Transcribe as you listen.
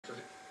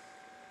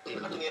The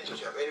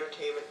advantage of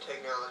entertainment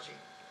technology.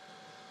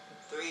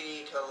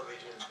 3D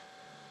television.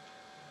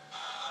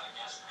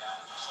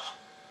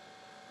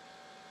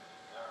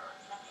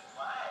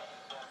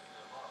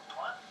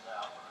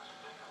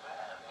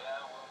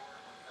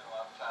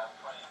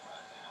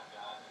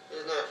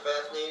 Isn't that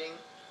fascinating?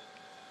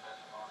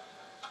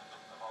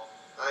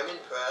 I'm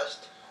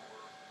impressed.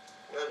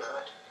 You're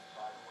not.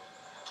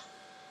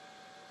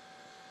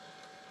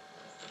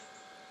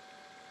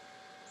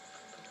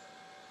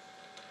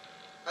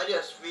 I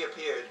just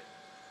reappeared.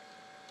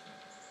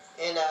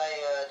 And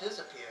I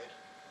disappeared.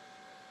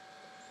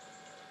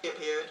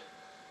 Reappeared.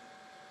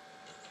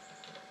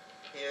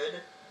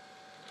 Appeared.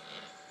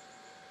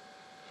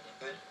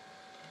 Good.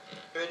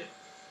 Good.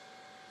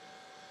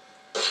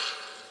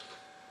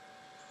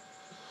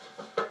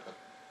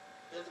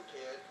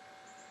 Disappeared.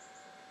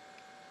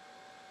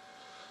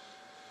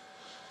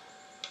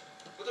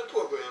 With the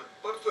program,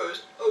 but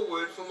first, a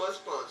word from our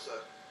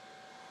sponsor.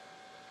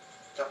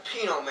 The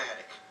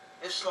Peen-O-Matic.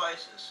 It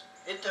slices,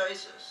 it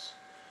dices,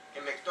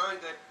 it makes darn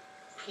good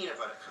peanut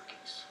butter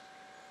cookies.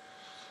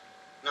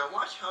 Now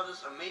watch how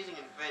this amazing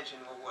invention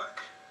will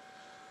work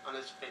on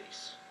his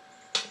face.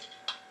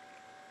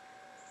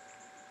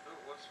 Oh,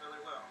 it works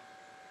really well.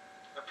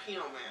 A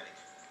Peen-O-Matic.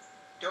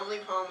 Don't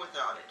leave home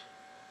without it.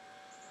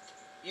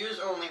 Use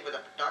only with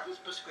a doctor's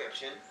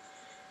prescription,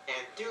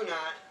 and do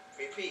not,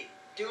 repeat,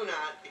 do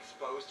not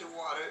expose to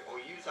water or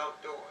use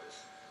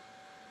outdoors.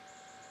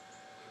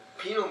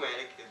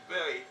 Peen-O-Matic is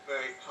very,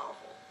 very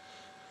powerful.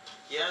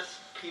 Yes,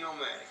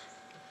 Peen-O-Matic.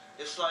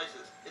 It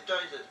slices, it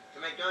dices to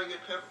make darn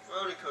good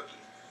pepperoni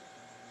cookies.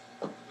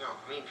 No,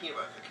 I mean peanut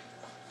butter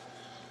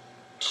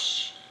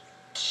cookies.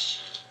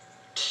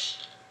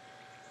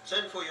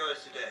 Send for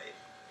yours today.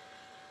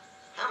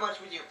 How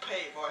much would you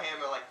pay for a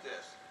hammer like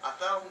this?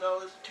 $1,000?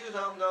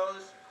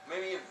 $2,000?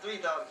 Maybe even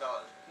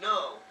 $3,000?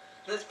 No,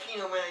 this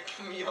Peen-O-Matic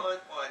can be yours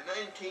for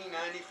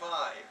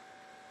 $19.95.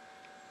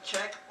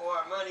 Check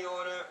or money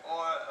order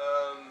or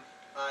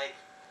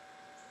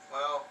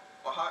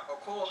or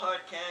cold hard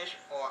cash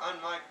or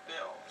unmarked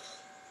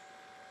bills.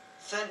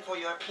 Send for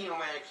your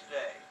Peen-O-Matic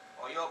today,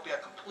 or you'll be a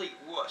complete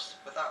wuss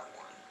without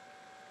one.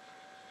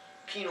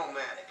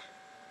 Peen-O-Matic.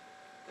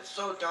 It's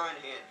so darn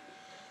handy.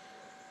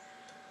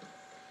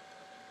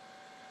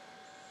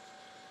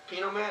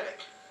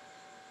 Peen-O-Matic.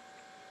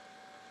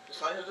 The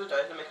slices of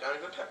dice and make darn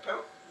good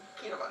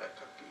peanut butter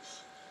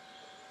cookies.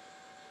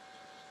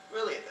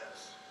 Really it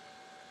does.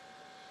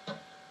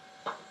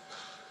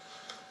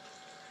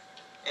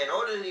 And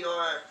order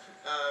your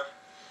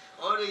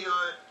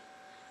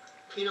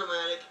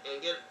Peen-O-Matic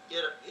and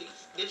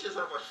get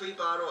yourself a free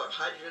bottle of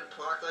hydrogen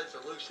peroxide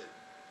solution.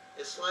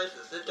 It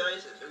slices, it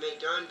dices, it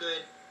makes darn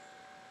good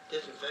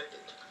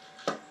disinfectant.